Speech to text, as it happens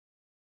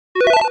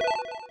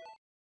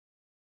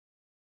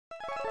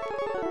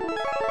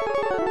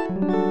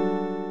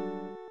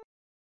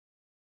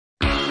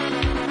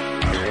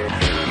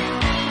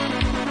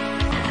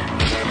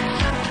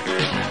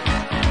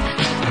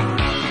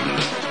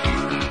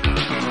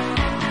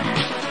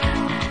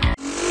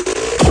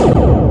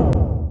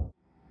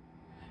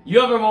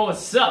Yo everyone,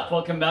 what's up?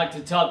 Welcome back to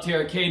Top Tier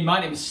Arcade. My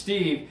name is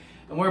Steve,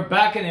 and we're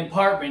back in the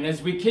apartment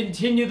as we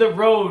continue the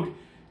road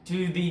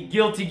to the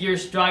Guilty Gear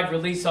Strive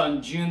release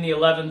on June the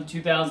 11th,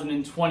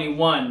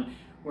 2021.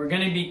 We're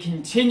going to be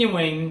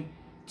continuing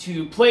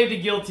to play the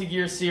Guilty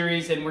Gear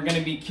series, and we're going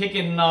to be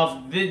kicking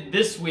off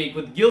this week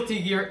with Guilty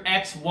Gear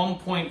X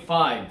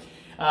 1.5.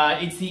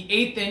 It's the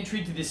 8th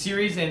entry to the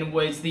series and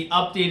was the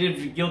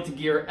updated Guilty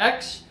Gear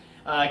X.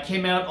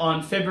 Came out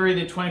on February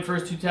the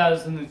 21st,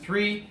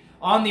 2003.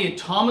 On the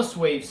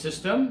Atomiswave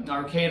system,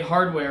 arcade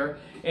hardware,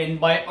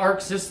 and by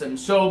Arc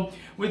Systems. So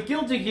with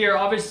Guilty Gear,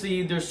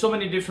 obviously there's so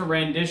many different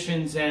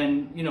renditions,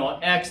 and you know,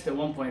 X to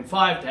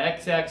 1.5 to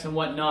XX and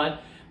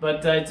whatnot.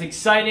 But it's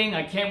exciting.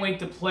 I can't wait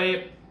to play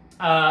it.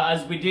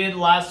 As we did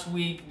last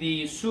week,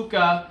 the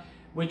Suka,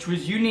 which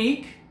was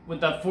unique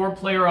with that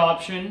 4-player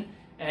option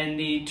and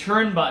the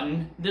turn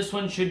button. This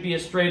one should be a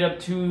straight up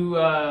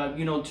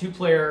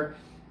 2-player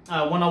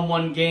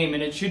one-on-one game,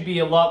 and it should be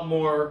a lot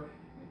more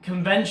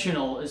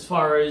conventional as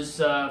far as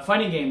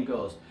fighting game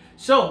goes.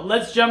 So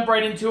let's jump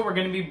right into it. We're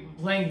going to be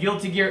playing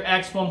Guilty Gear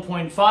X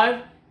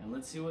 1.5, and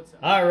let's see what's up.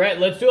 All right,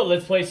 let's do it.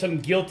 Let's play some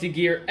Guilty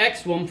Gear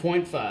X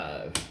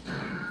 1.5.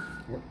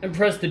 And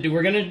press the do.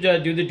 We're going to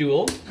do the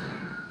duel.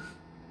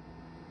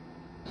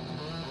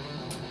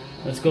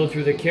 Let's go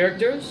through the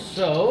characters.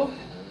 So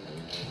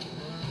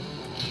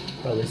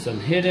probably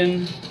some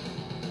hidden.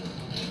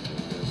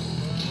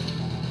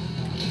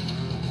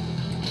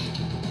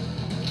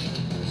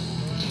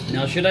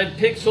 Now, should I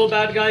pick Soul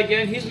Bad Guy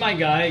again? He's my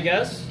guy, I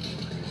guess.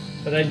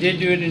 But I did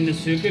do it in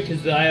Asuka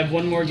because I have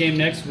one more game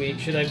next week.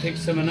 Should I pick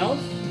someone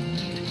else?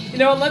 You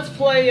know what, let's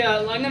play,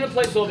 I'm going to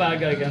play Soul Bad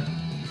Guy again.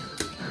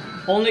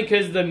 Only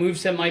because the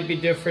moveset might be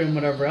different and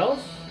whatever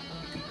else.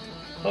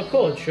 Oh,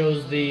 cool. It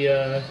shows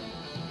the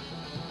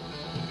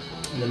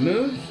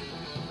moves.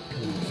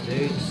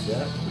 Stage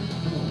set.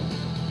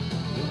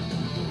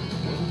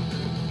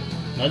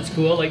 That's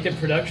cool. I like the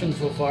production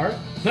so far.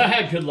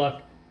 Good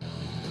luck.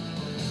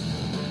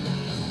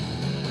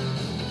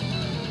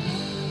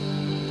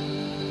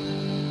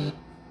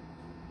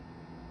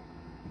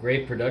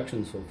 Great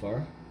production so far.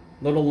 A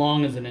little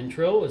long as an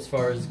intro as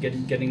far as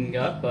getting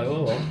up, but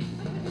oh well.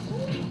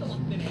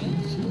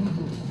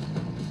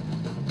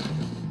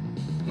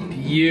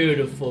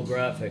 Beautiful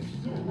graphics.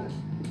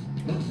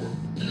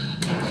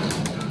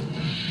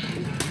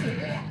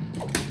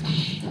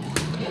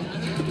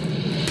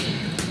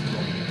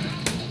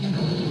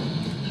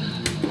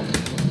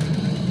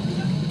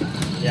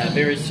 Yeah,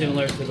 very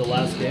similar to the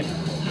last game.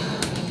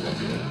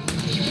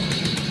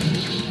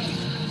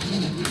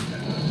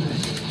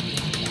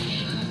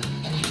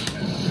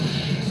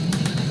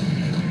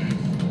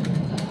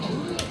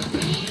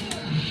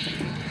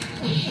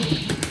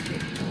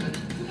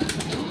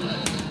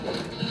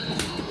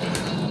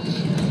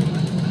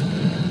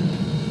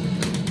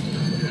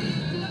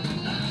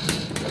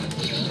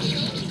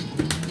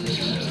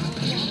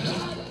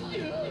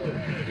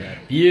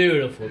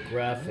 Beautiful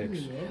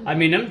graphics. I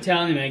mean, I'm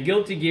telling you, man,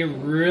 Guilty Gear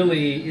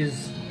really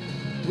is...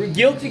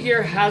 Guilty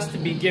Gear has to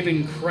be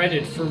given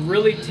credit for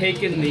really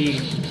taking the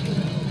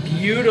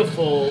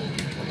beautiful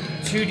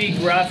 2D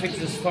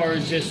graphics as far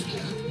as just,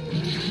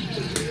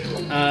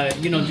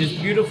 you know,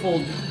 just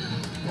beautiful,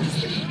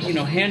 you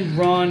know,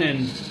 hand-drawn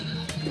and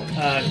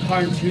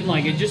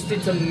cartoon-like.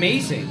 It's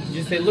amazing.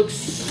 Just, they look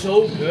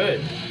so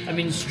good. I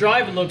mean,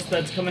 Strive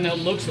that's coming out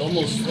looks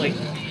almost like,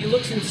 it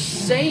looks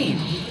insane.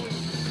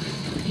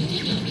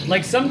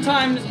 Like,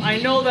 sometimes, I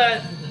know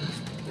that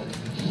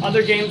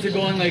other games are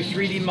going like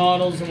 3D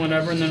models and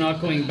whatever, and they're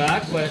not going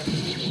back, but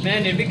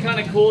man, it'd be kind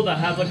of cool to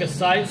have like a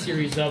side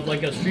series of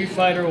like a Street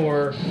Fighter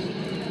or,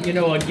 you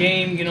know, a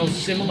game, you know,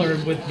 similar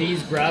with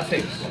these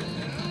graphics.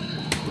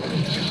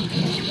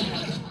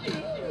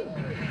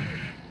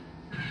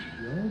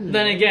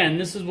 Then again,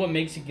 this is what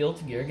makes it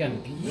Guilty Gear.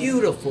 Again,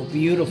 beautiful,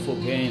 beautiful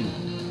game.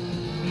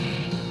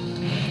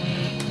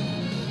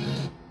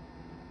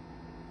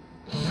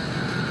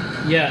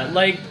 Yeah,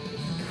 like,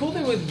 cool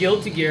thing with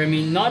Guilty Gear, I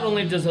mean, not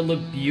only does it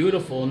look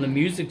beautiful and the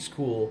music's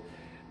cool,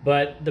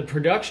 but the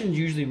production's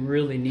usually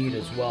really neat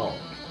as well.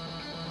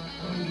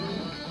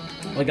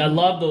 Like, I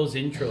love those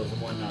intros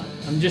and whatnot.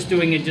 I'm just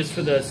doing it just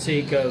for the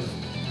sake of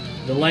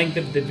the length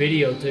of the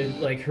video to,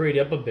 like, hurry it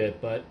up a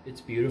bit, but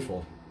it's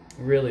beautiful.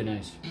 Really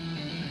nice.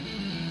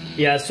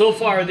 Yeah, so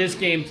far this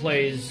game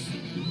plays...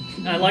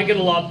 I like it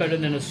a lot better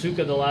than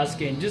Asuka, the last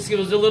game. Just, it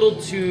was a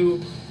little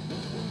too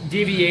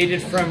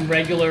deviated from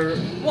regular...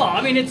 Well,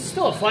 I mean, it's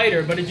still a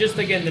fighter, but it just,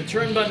 again, the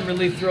turn button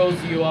really throws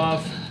you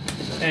off.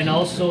 And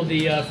also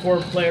the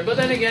 4-player. But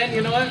then again,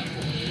 you know what?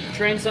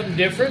 Trying something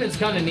different, it's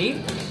kind of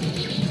neat.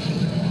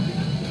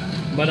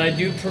 But I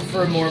do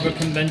prefer more of a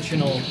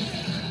conventional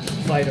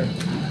fighter.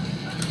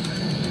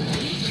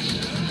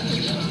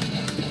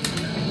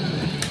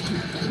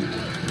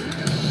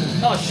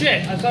 Oh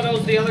shit, I thought I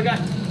was the other guy.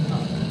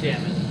 Oh,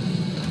 damn it.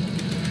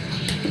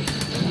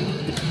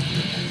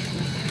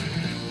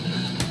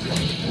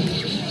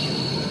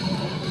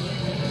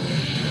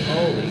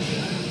 Holy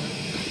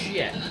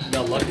shit.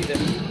 Got lucky there.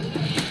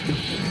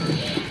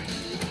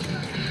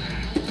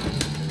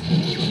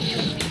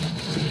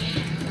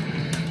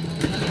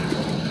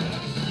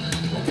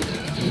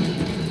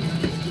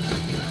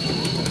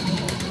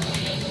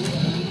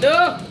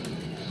 No!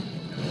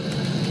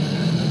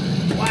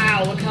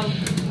 Wow, look how...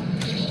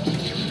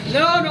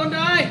 No, don't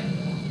die!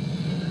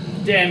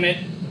 Damn it.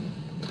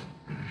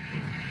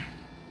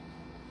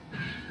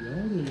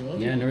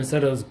 Yeah, I never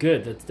said it was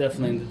good. That's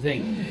definitely the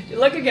thing.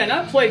 Like, again,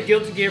 I've played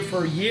Guilty Gear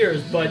for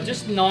years, but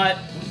just not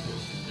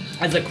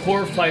as a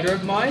core fighter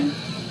of mine.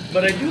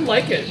 But I do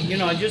like it. You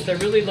know, I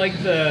really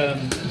like the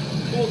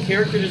cool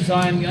character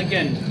design.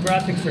 Again,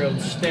 graphics are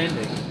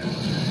outstanding.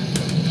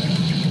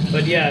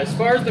 But yeah, as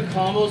far as the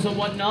combos and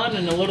whatnot,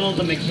 and a little of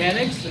the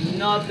mechanics,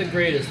 not the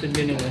greatest,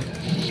 admittedly.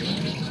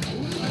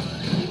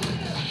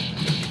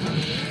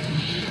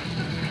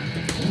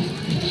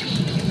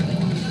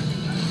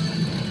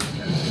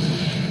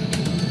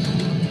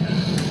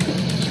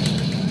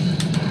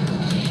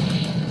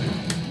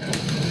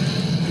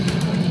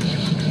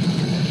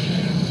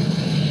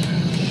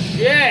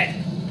 Shit!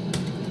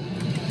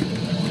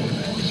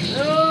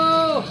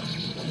 No!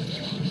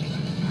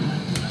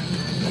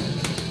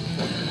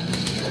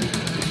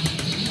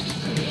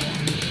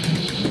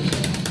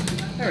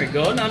 There we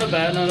go, not a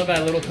bad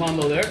little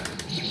combo there.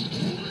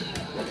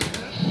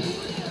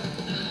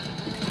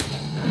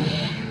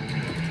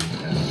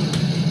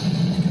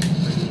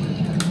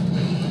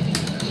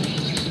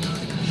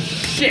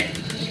 Shit!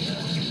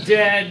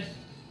 Dead.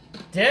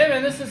 Damn,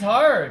 and this is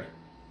hard.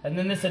 And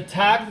then this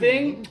attack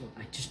thing,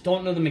 I just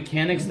don't know the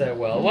mechanics that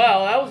well.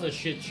 Well, that was a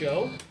shit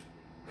show.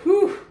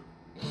 Whew.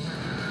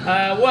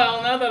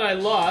 Well, now that I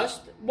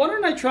lost, why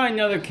don't I try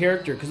another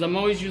character? Because I'm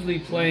always usually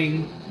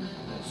playing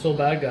so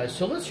bad guys.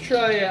 So let's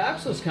try,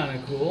 Axel's kind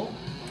of cool.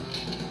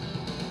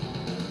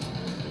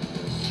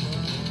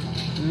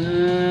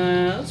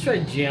 Let's try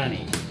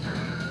Gianni.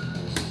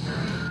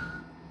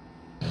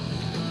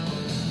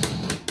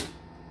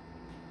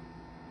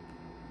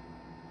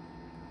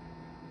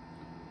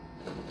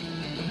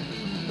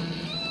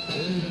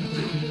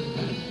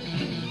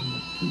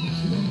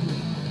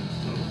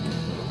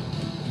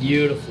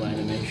 Beautiful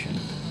animation.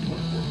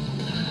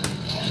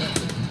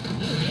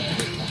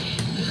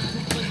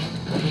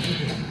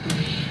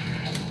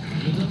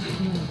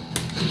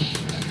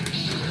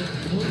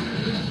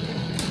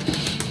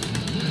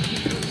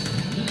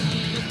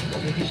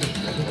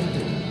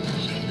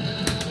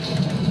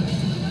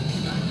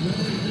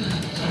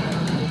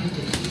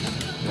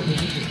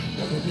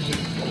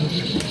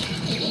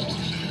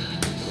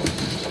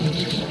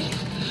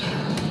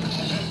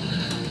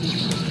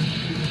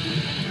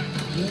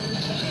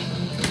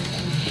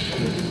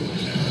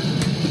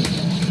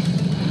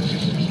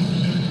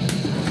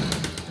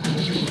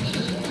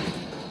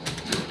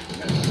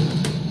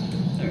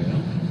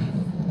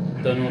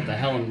 Don't know what the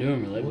hell I'm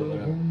doing really, but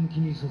whatever.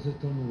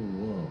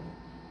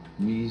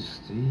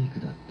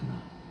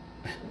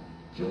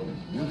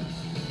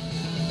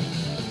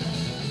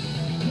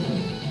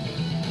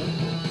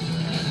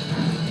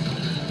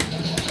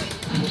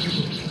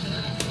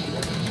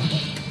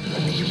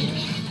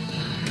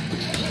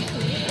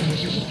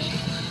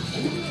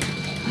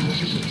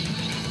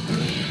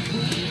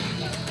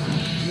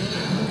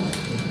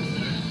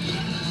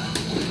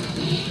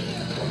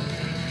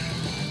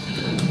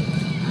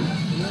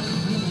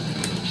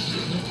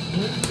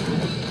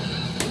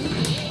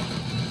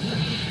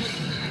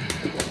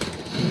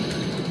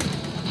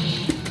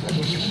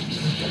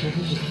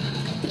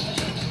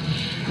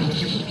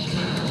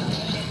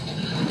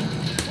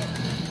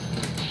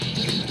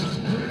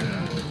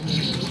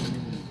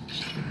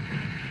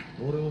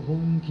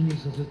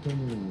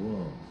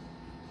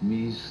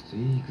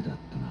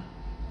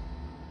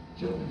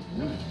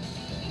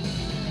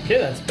 Okay,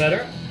 that's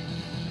better.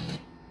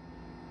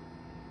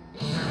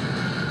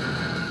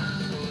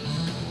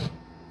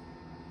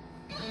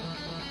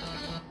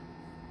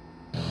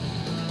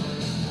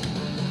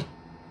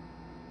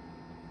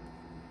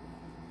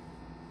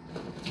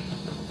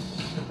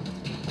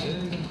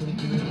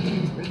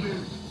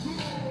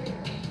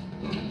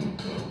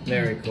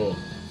 Very cool.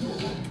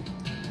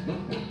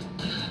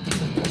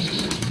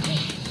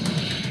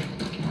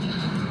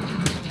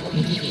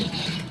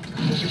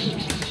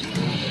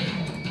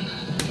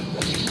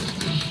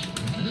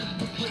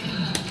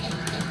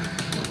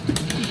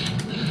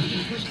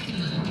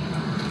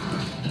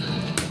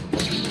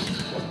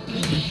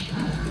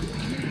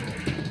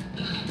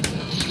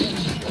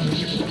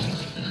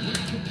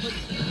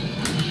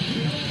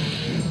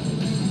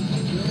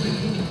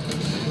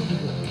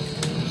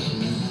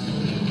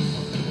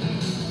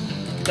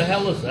 What the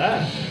hell was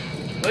that?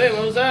 Wait,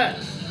 what was that?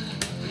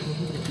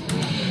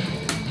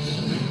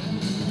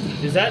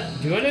 Does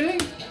that do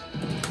anything?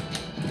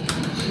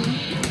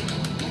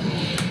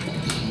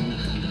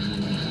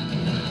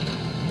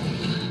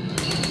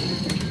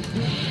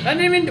 I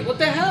didn't even, what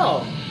the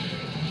hell?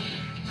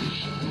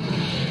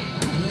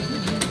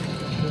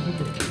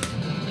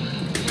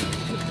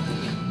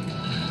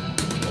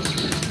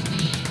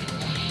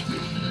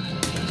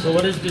 So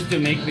what does this do?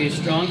 Make me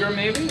stronger,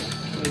 maybe?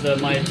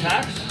 With my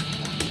attacks?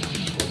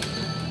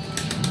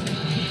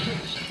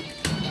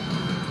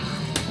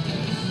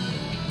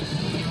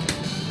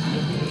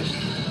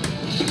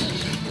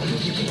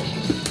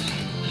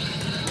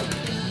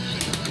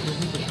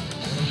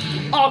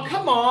 Oh,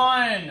 come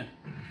on!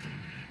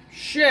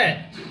 Shit!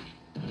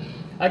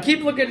 I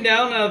keep looking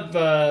down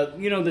of,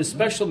 you know, the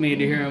special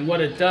media here and what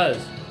it does.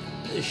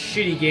 It's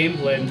shitty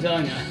gameplay, I'm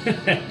telling you.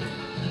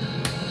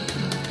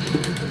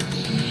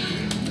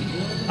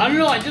 I don't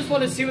know, I just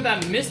want to see what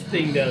that mist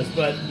thing does,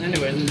 but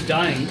anyways, I'm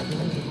dying.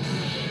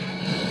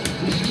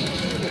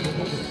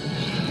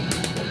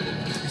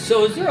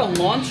 So is there a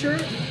launcher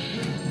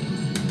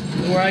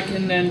where I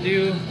can then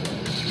do...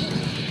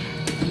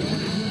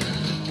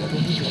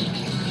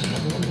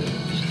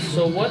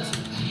 So what's...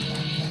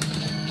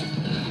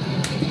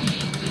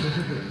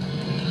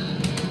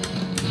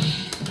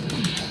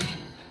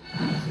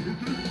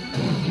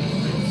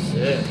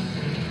 Sick.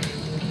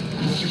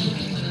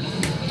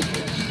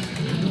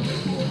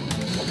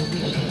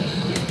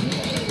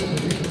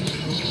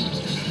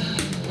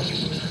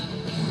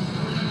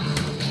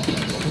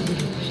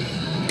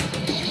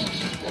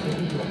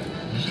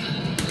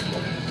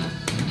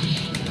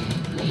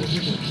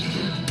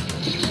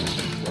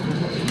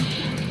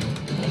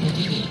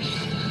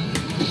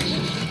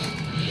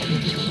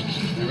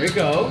 There we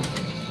go.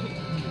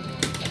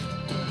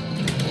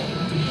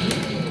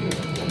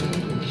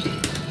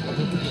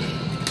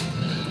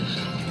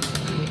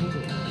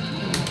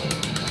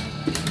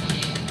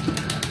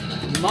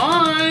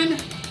 Mine.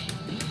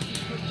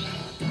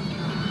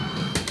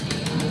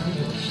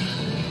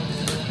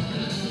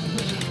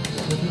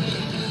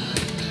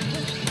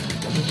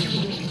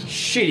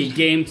 Shitty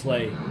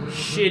gameplay.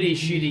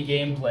 Shitty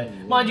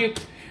gameplay. Mind you,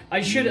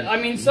 I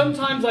mean,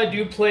 sometimes I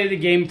do play the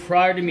game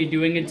prior to me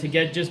doing it to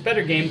get just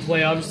better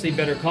gameplay, obviously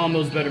better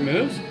combos, better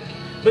moves.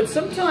 But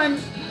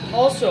sometimes,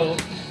 also,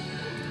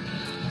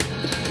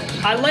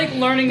 I like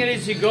learning it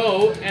as you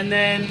go, and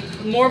then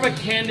more of a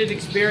candid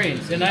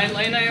experience. And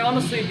I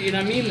honestly, and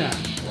I mean that.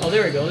 Oh,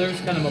 there we go.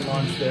 There's kind of a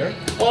launch there.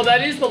 Oh,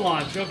 that is the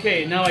launch.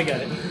 Okay, now I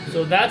got it.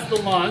 So that's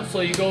the launch. So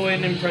you go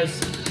in and press...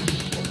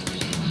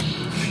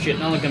 Shit,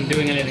 not like I'm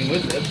doing anything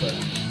with it, but...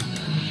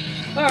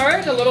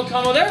 Alright, a little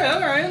combo there.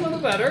 Alright, a little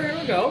better. Here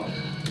we go.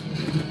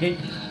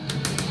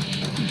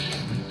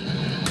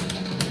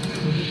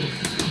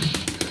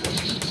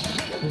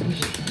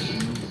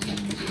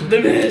 The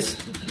mist!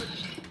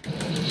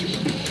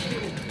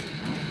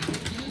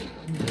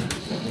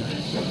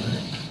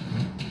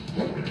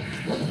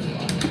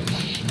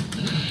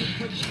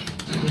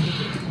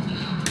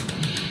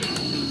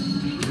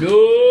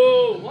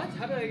 No! What?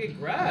 How did I get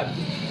grabbed?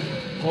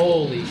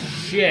 Holy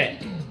shit.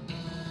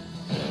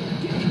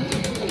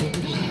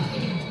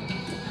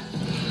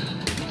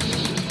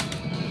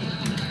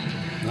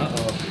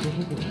 Uh-oh.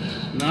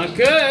 Not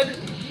good.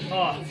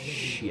 Oh,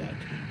 shit.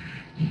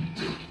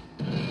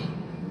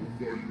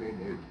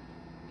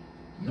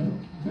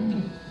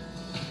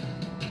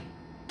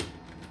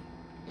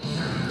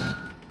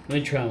 Let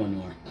me try one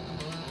more.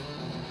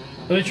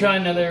 Let me try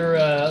another,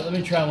 let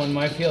me try one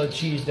more. I feel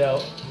cheesed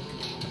out.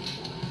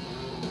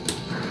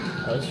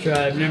 Let's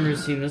try. I've never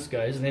seen this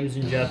guy. His name's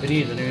in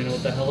Japanese. I don't even know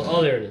what the hell.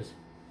 Oh, there it is.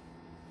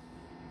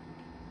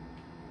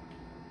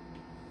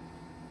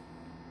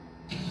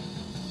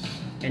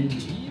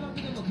 NG.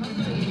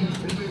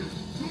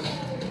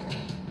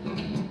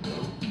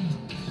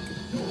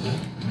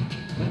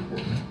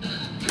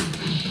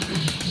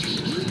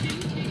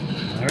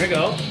 There we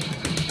go.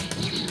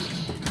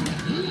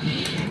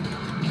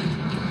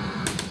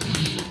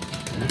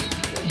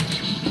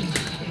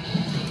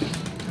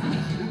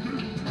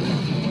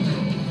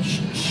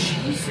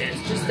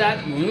 Jesus, just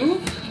that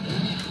move?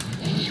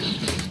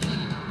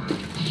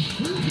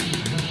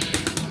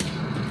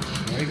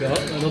 There we go,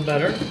 a little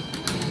better.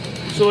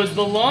 So is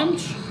the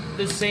launch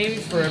the same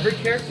for every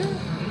character?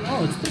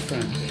 No, it's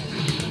different.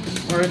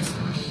 Or it's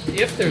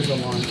if there's a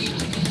launch.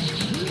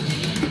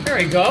 There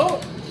we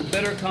go.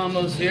 Better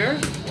combos here.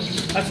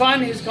 I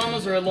find his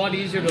combos are a lot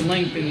easier to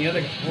link than the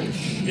other. Oh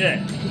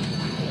shit.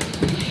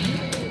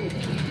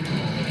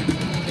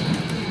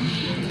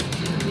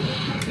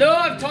 No,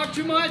 I've talked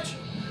too much.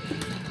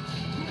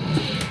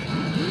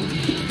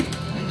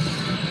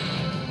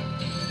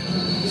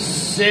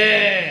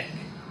 Sick.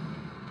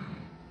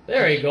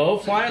 There you go.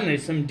 Finally,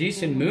 some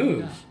decent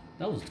moves.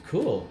 That was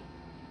cool.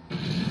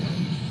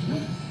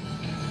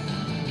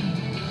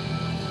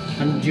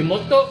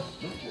 Anjimoto.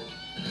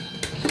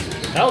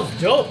 That was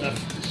dope. That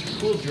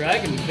cool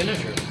dragon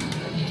finisher.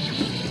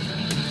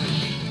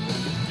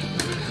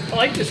 I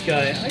like this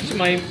guy. I actually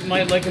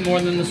might like him more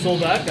than the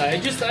Soldat guy. I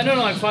don't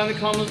know. I find the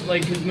combos,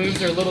 like his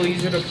moves are a little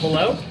easier to pull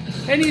out,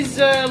 and he's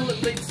a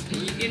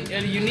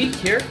unique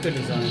character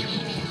design.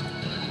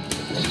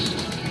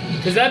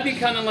 Because that'd be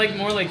kind of like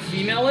more like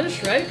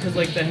female-ish, right? Because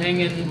like the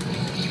hanging,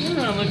 I don't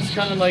know, looks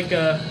kind of like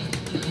a,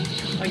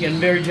 again,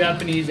 very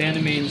Japanese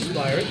anime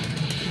inspired.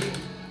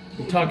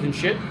 I'm talking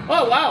shit.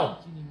 Oh wow.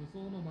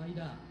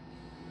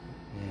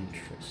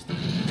 Interesting.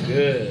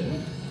 Good.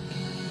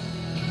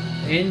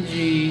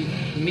 Enji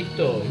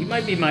Mito. He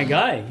might be my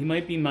guy. He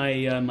might be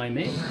my my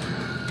mate.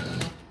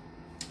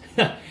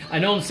 I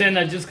know I'm saying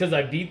that just because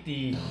I beat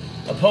the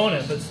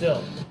opponent, but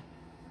still.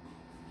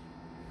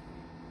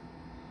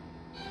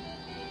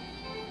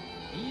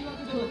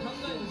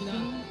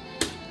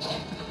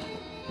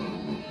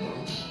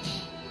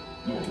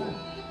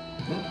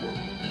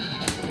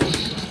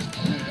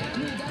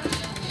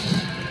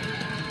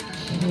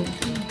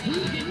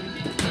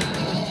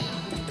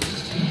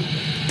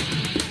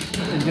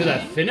 Do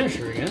that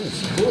finisher again,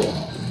 it's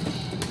cool.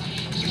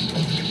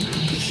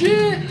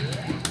 Shit!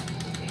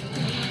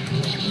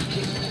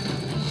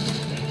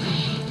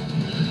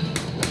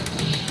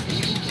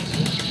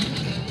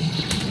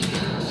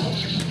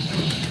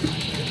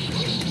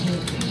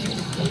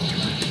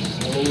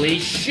 Holy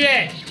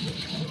shit!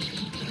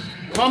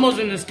 Combos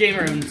in this game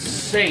are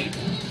insane.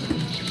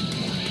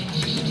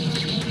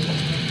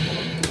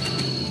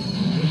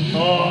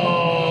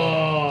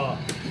 Oh!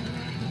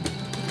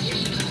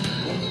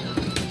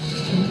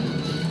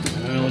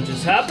 I don't know what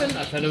just happened.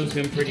 I thought it was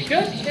doing pretty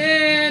good.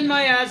 And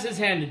my ass is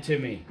handed to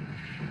me.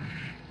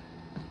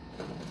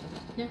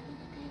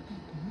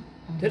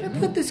 Did I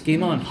put this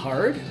game on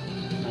hard?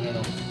 I don't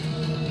know.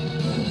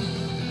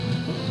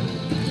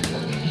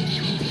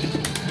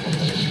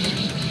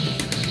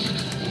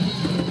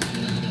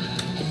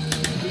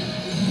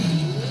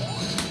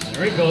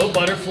 There we go,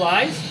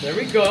 butterflies. There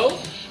we go.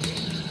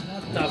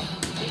 What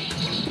the...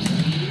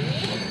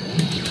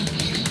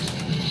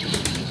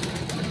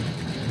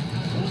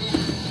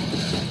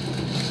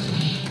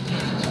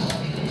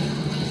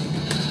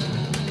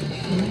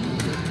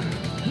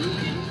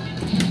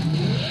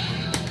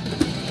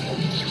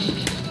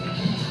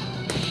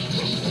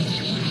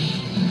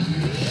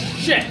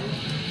 Shit!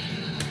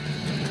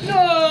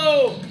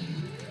 No!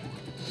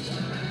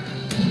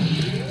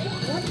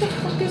 What the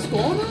fuck is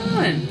going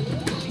on?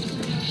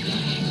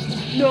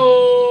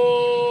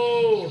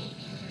 No!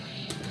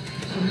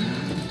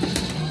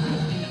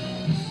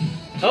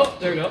 Oh,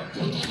 there we go.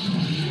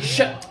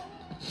 Shit!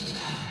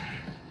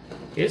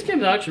 This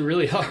game's actually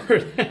really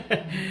hard.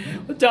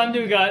 What time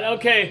do we got?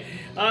 Okay,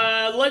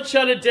 let's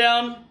shut it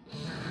down.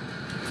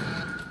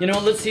 You know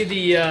what, let's see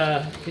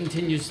the,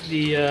 continues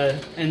the,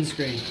 end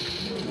screen.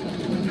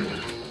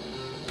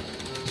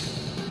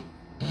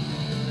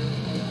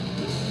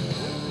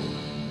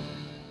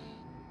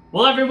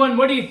 Well, everyone,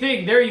 what do you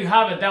think? There you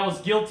have it. That was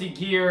Guilty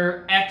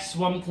Gear X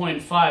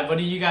 1.5. What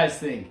do you guys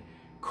think?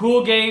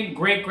 Cool game,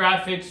 great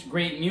graphics,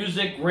 great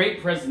music,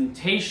 great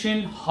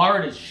presentation,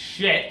 hard as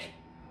shit.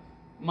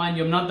 Mind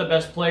you, I'm not the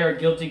best player at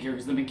Guilty Gear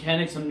because the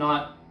mechanics I'm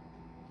not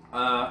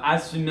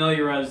as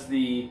familiar as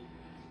the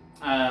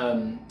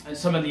as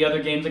some of the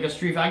other games, like a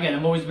Street Fighter. Again,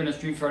 I've always been a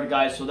Street Fighter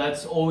guy, so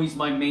that's always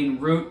my main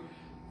route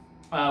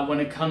when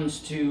it comes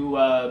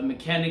to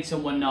mechanics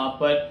and whatnot.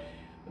 But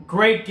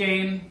great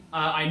game.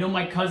 I know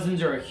my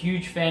cousins are a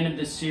huge fan of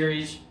this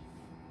series.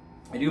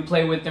 I do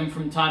play with them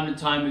from time to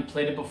time. We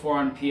played it before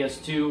on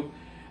PS2.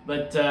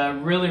 But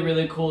really,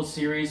 really cool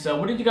series.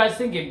 What did you guys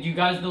think? If you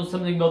guys know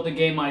something about the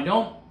game I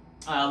don't,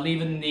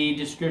 leave in the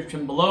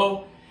description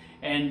below.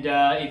 And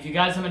if you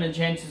guys haven't had a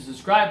chance to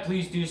subscribe,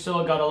 please do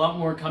so. I got a lot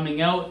more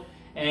coming out.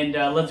 And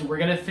we're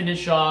going to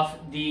finish off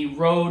the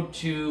road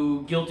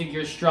to Guilty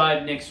Gear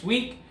Strive next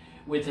week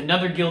with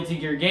another Guilty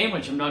Gear game,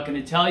 which I'm not going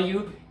to tell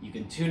you. You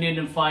can tune in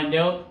and find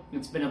out.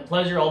 It's been a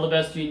pleasure. All the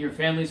best to you and your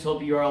families.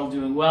 Hope you are all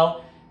doing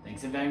well.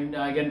 Thanks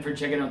again for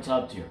checking out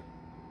Top Tier.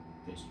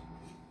 Peace.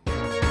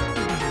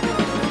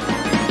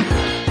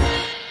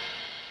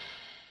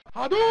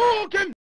 Hadouken!